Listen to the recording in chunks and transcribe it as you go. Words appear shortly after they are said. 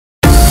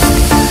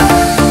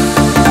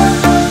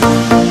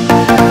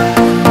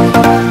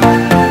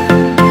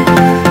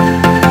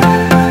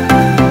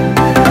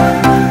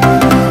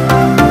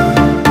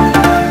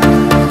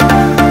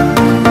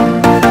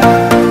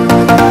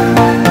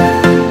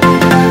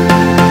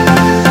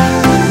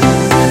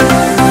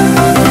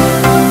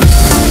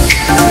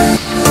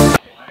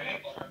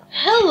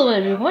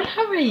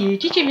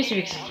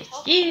super excited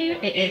to do.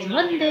 It is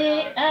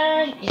Monday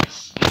and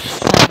yes,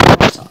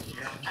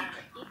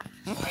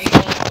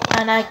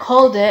 and I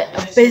called it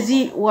a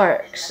busy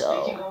work.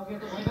 So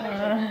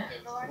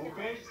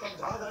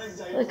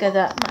look at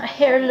that, my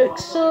hair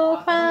looks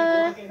so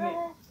fun.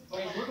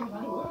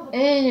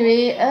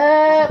 Anyway,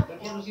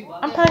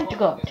 I'm planning to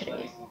go out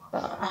today,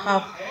 but I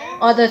have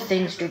other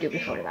things to do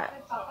before that.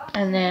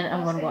 And then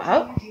I'm gonna go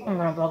out, I'm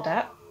gonna vlog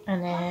that,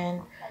 and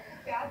then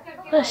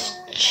let's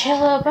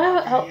chill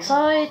about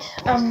outside.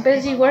 I'm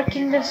busy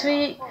working this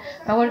week.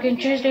 I'm working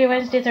Tuesday,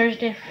 Wednesday,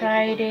 Thursday,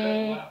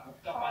 Friday,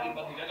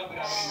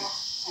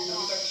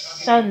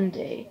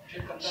 Sunday.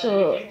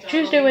 So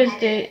Tuesday,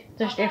 Wednesday,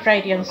 Thursday,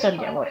 Friday and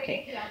Sunday I'm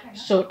working.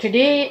 So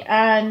today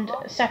and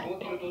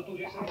Saturday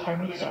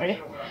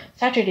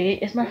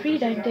is my free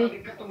time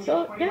day.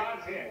 So yeah.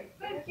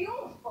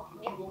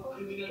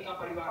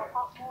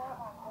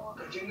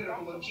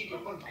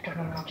 I don't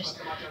know, I'm just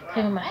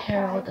having my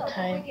hair all the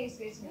time.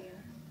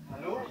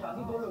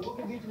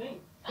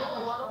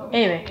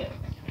 Anyway,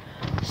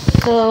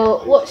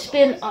 so what's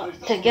been up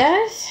to,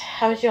 guys?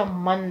 How's your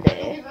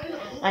Monday?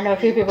 I know a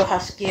few people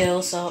have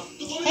skills, so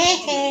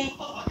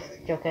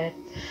joking,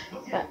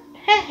 but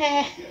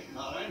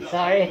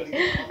sorry,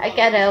 I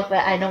can't help it.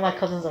 I know my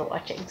cousins are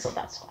watching, so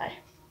that's why.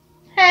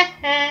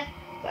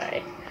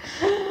 Sorry,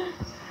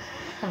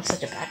 I'm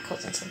such a bad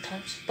cousin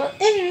sometimes. But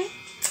anyway,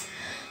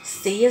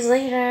 see you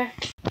later.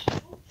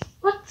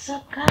 What's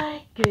up,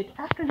 guys? Good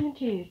afternoon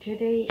to you.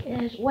 Today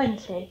is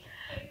Wednesday.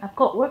 I've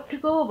got work to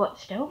go, but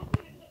still.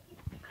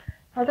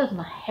 How does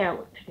my hair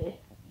look today?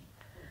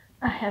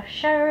 I have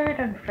showered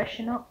and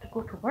freshened up to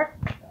go to work.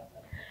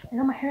 I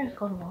know my hair has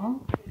gone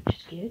long, which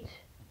is good.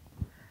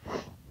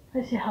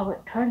 Let's see how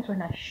it turns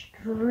when I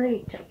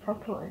straight it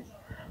properly.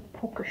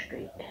 Poker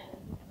straight.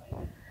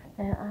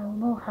 And I'll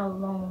know how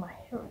long my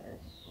hair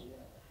is.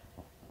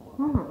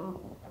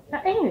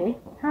 But anyway,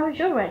 how was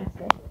your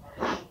Wednesday?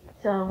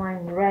 So I'm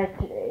wearing red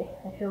today.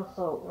 I feel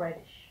so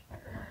reddish.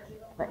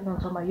 Like no,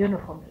 so my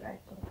uniform's red.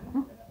 So.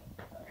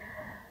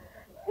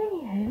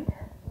 Anyway,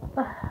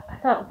 I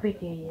thought it would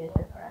be years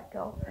before I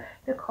go.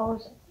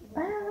 Because, I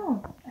don't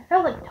know, I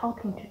felt like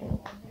talking today.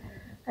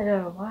 I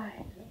don't know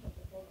why.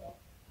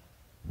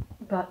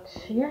 But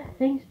yeah,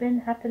 things been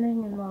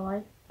happening in my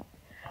life.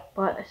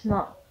 But it's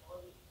not.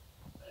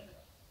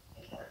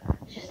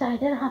 It's just that I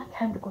didn't have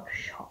time to go to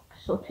shop.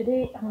 So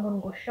today I'm going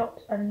to go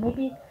shop and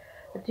maybe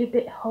I'll do a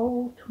bit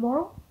haul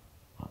tomorrow.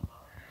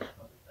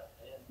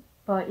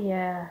 But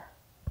yeah.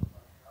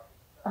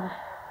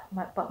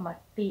 My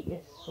feet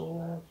is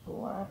so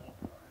sore.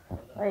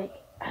 Like,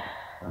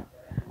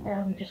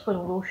 I'm just going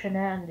to lotion it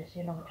and just,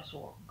 just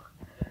walk.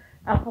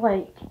 I've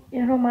like,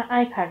 my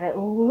iPad, it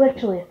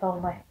literally fell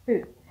on my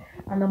foot.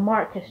 And the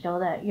mark is still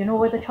there. You know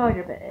where the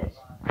charger bit is?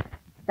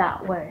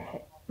 That where it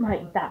hit.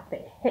 Like, that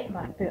bit hit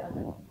my foot. I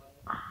was like,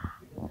 ah.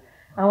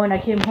 And when I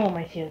came home,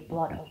 I see the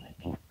blood. I was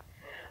like,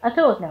 I thought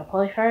it was nail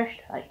polish first.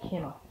 Like,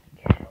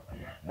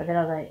 But then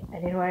I was like, I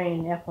didn't wear any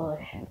nail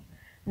polish. And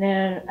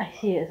then I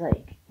see it's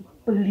like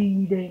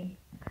bleeding.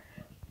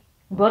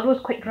 Blood was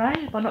quite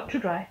dry, but not too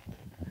dry.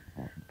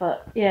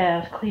 But yeah, I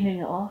was cleaning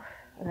it off.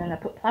 And then I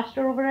put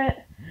plaster over it.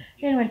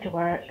 Then went to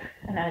work.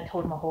 And I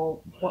told my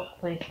whole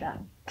workplace that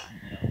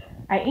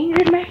I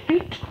injured my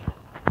feet.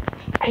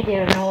 I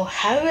don't know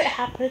how it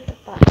happened,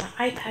 but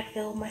my iPad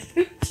fell on my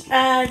foot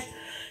and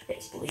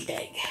it's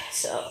bleeding.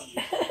 So,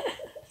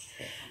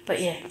 but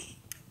yeah,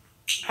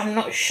 I'm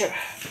not sure.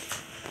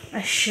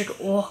 I should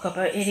walk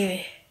about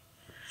anyway.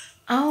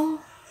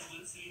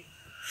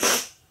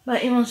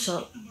 But even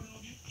so,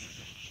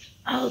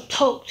 I'll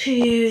talk to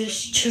you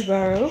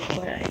tomorrow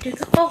when I do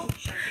the haul.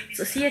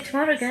 So see you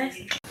tomorrow, guys.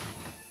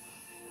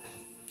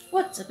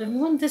 What's up,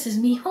 everyone? This is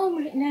me home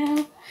right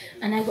now,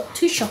 and I got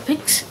two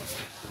shoppings.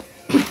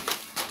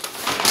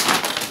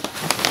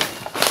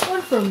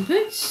 One from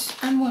Boots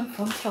and one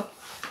from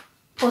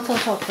Hotel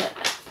Chocolate.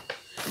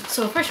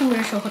 So first I'm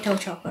going to show Hotel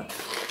Chocolate,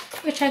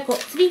 which I got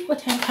 3 for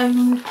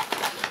 £10.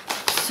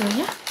 So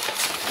yeah.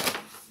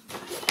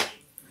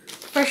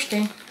 First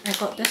thing, I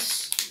got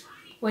this,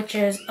 which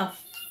is a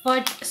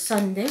Fudge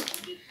Sundae.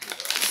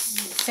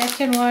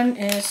 Second one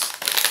is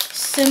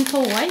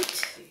Simple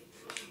White.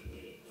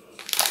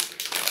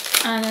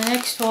 And the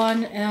next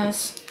one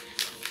is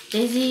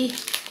Drizzy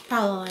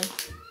Praline.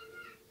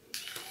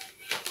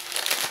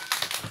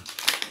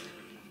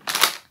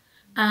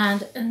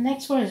 And the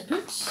next one is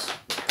Boots,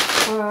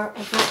 where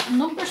I got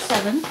number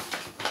 7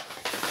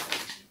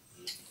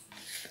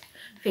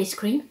 face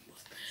cream,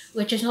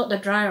 which is not the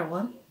drier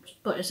one,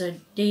 but it's a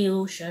day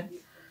lotion.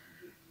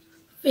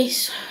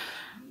 Face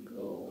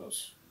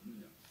glows.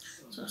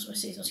 So that's what it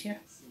says here.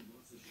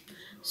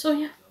 So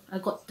yeah, I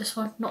got this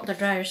one, not the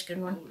drier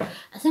skin one.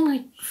 I think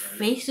my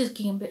face is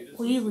getting a bit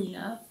oily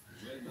now.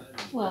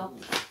 Well,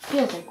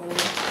 feels like oily.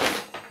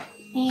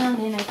 And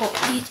then I got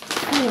these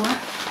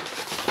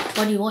 4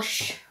 body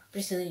wash,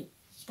 basically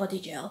body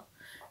gel,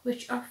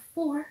 which are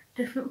 4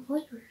 different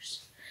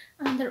flavors.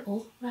 And they're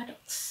all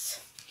Radox.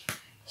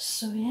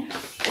 So yeah,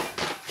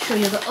 show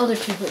you the other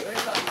 2 flavors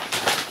I got.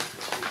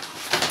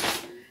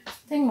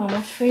 think my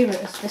most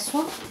favourite is this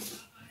one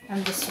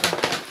and this one.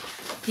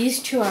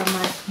 These two are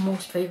my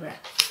most favourite.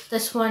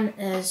 This one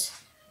is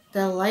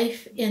the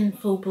Life in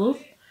Full Bloom,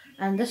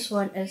 and this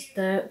one is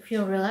the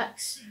Feel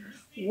Relax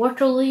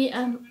Water Lily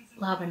and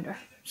Lavender.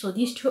 So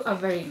these two are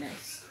very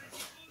nice.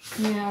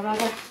 Yeah, I'd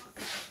rather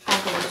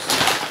have those.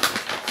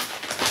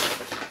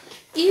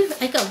 Even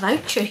I got a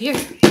voucher here.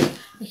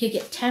 You could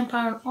get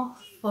 £10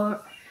 off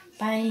for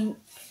buying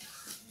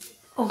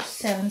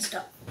 7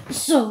 stuff.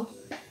 So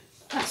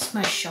that's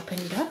my shopping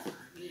done.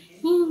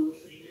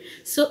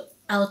 So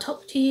I'll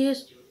talk to you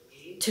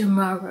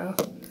tomorrow.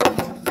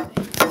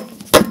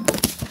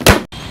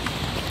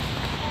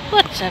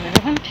 What's up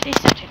everyone? Today's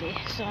Saturday,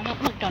 so I'm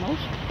at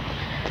McDonald's.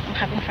 I'm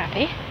having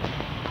frappe.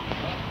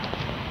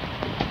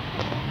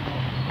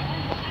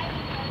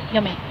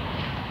 Yummy.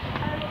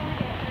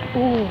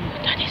 Oh,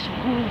 that is so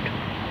good.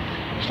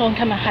 It's a long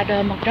time I had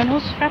a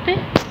McDonald's frappe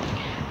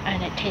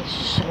and it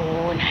tastes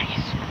so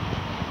nice.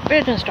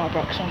 Better than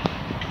Starbucks one.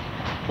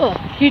 Well,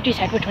 you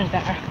decide which one's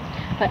better.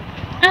 But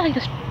I like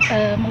this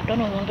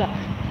McDonald's one better.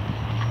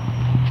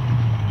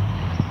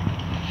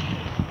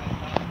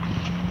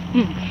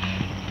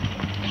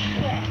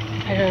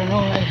 I don't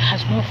know, it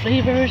has more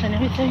flavours and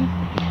everything.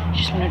 You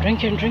just want to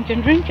drink it and drink it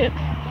and drink it.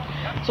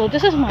 So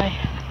this is my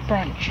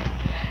brunch.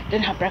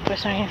 Didn't have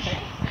breakfast or anything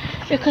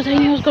because I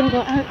knew I was going to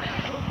go out.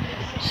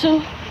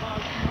 So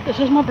this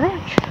is my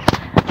brunch.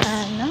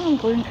 And now I'm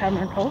going to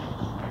Cameron Hall.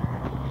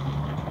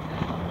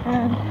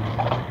 And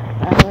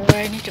that's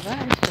where I need to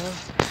buy. So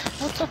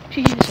I'll talk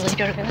to you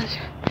later guys.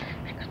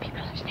 Because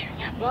people are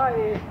staring at me.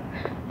 Bye.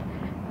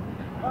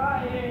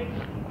 Bye.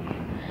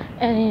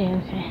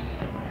 Anyway.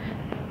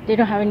 They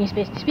don't have any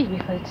space to speak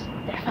because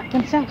they're fat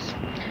themselves.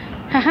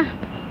 Haha.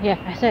 Yeah,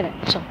 I said it.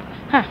 So,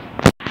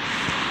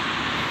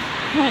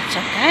 What's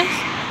up, guys?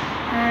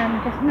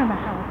 I'm just in my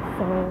house.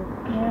 So,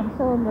 yeah, I'm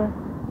still on the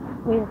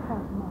way to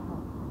pass my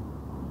house.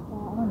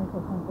 I want to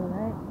say something,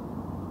 right?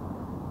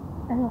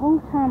 In a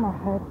long time I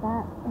heard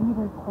that.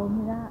 Anybody called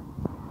me that.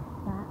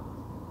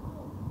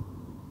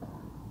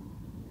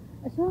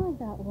 It's not like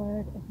that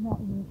word is not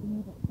new to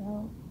me, but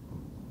still.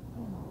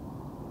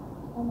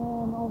 And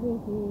then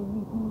obviously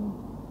meeting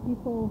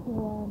people who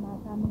are my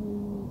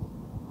family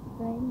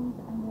friends,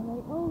 and they're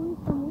like, oh, lose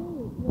some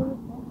weight, you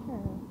look better,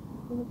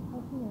 you look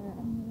healthier,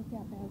 and you look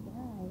at that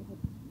guy.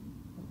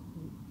 That's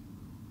sweet.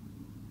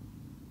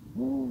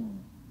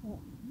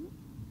 But,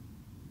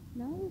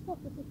 now we've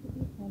got the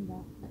situation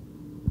that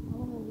I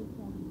want to lose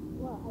some,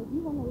 well, I do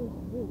want to lose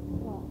weight,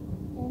 but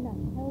in a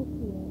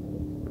healthier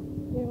way.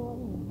 You know what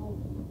I mean? Like,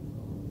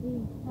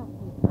 being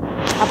happy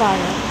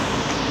about it.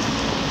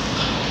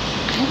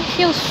 I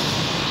feel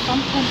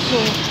sometimes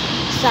so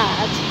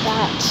sad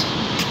that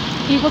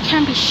people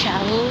can be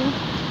shallow,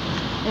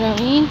 you know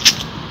what I mean?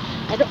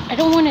 I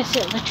don't want to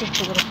say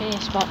literature with a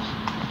face, but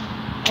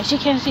as you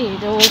can see,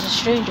 there was a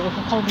stranger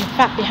who called me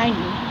fat behind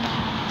me.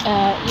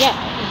 Yeah,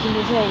 he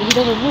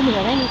doesn't know me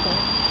or anything,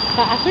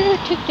 but I pretty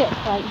much took it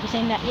like he's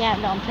saying that, yeah,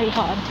 no, I'm pretty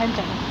hot, I'm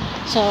tempting,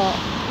 so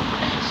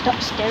stop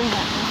staring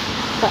at me.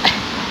 But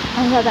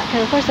I'm not that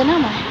kind of person,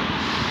 am I?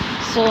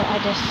 So I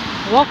just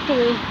walked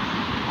away,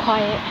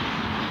 quiet,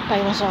 by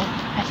myself.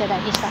 I said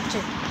that he's fat too.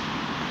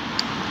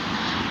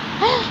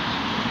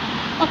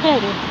 What can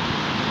I do?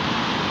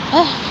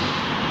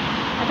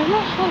 I don't know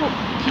how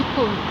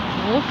people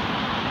live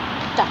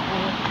that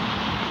way.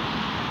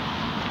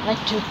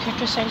 Like to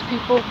criticize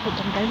people, put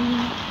them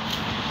down.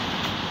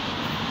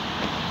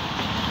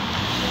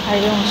 I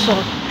don't know, so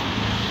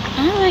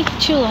I like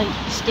to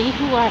stay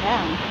who I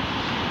am.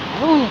 I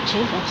don't want to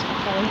change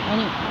myself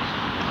anyway.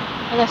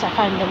 Unless I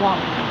find the one.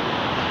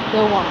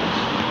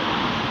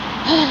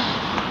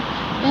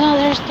 You know,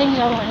 there's things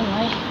I want in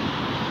life,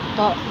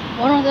 but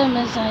one of them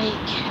is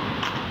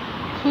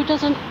who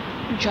doesn't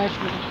judge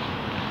me?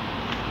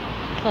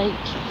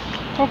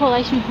 Proper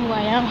likes me who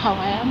I am, how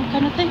I am,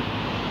 kind of thing.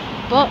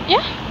 But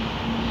yeah,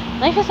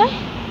 life is life.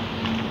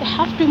 You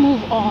have to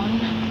move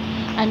on,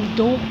 and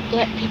don't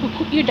let people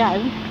put you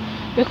down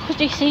because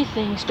they say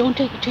things. Don't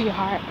take it to your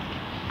heart.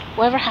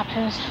 Whatever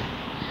happens,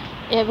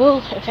 it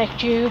will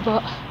affect you,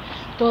 but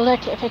don't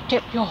let it affect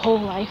your whole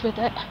life with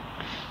it.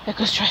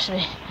 Because trust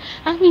me,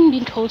 I've been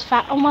being told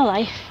fat all my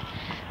life,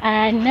 and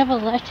I never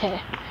let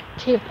it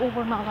take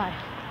over my life.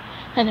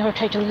 I never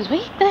tried to lose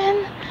weight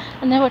then,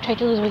 I never tried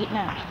to lose weight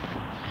now.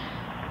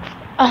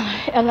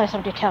 Unless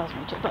somebody tells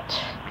me to,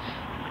 but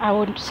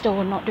I still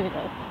would not do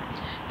that.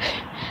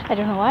 I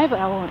don't know why, but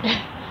I won't.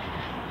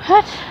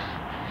 But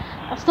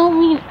that's not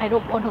mean I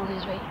don't want to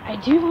lose weight. I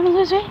do want to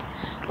lose weight,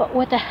 but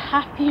with a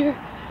happier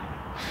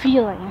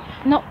feeling,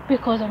 not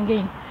because I'm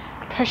getting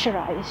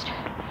pressurized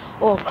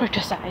or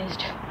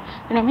criticized,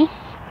 you know what I mean?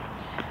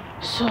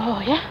 So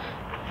yeah,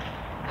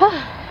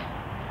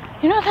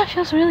 you know, that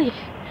feels really,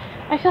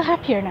 I feel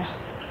happier now.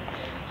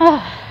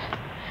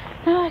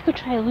 Now I could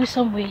try to lose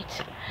some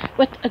weight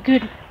with a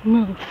good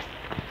mood,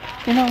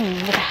 you know what I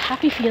mean, with a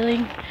happy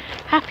feeling,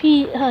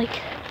 happy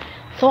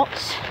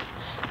thoughts,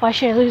 why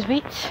should I lose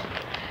weight,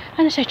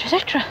 and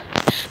etc.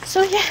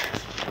 So yeah,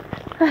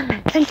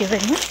 thank you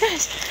very much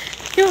guys.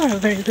 You are a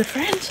very good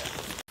friend.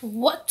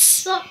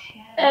 What's up,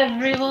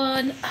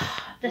 everyone?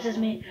 This is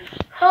me,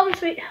 home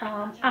sweet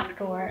home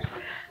after work.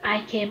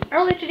 I came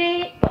early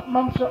today, but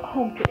Mum's not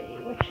home today,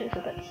 which is a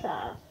bit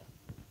sad.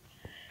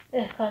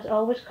 Because I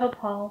always come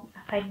home,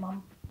 I find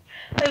Mum.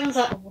 I even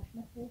got to wash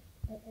my face.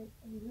 It's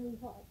really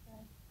hot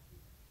outside.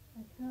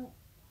 I can't.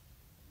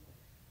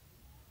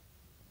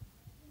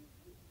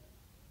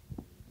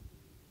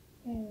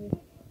 Anyway,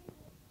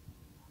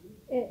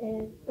 it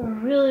is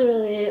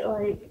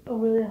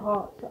really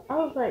hot. So I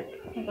was like,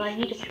 oh my God, I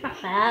need to wash my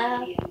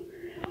face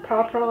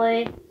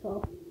properly.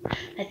 So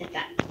I did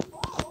that.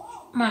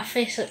 My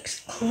face looks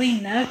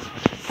clean now.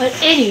 But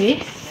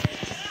anyway,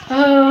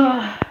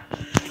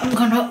 I'm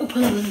gonna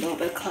open the window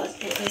because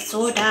it is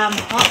so damn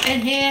hot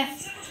in here.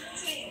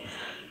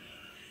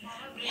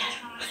 Yeah.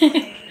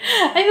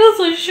 I feel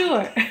so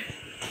short.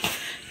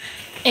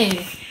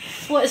 Anyway,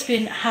 what has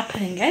been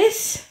happening,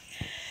 guys?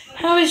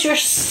 How was your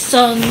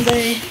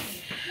Sunday?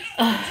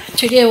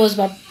 Today was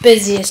my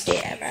busiest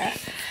day ever.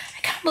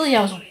 I can't believe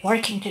I was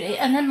working today,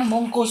 and then my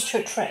mom goes to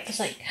a trip. It's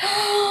like,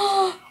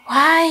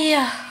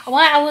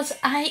 why was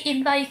I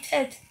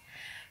invited?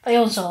 But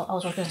also, I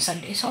was working on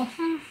Sunday, so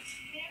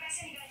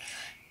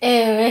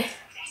anyway,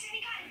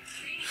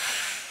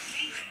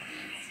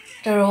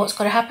 don't know what's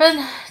gonna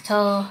happen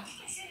till.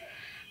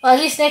 Well, at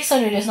least next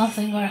Sunday there's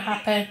nothing gonna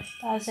happen.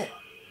 That's it.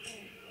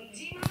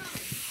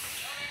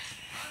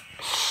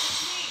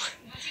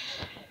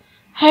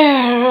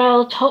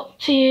 I'll talk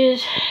to you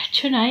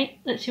tonight.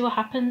 Let's see what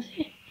happens.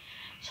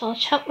 So I'll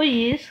chat with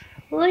you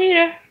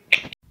later.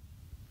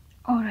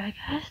 Alright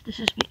guys, this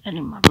is me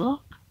ending my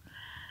vlog.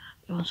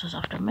 It was just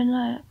after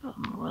midnight, but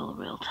I'm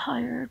real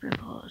tired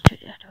because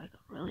today I had to wake up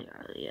really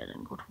early and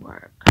then go to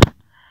work. You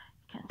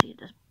can't see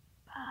this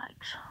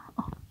bags.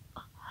 Oh,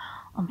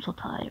 I'm so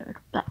tired.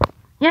 But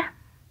yeah.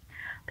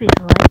 Please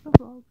like the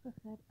vlog,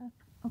 subscribe, and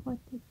I'll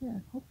take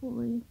care.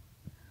 Hopefully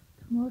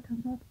tomorrow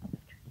turns out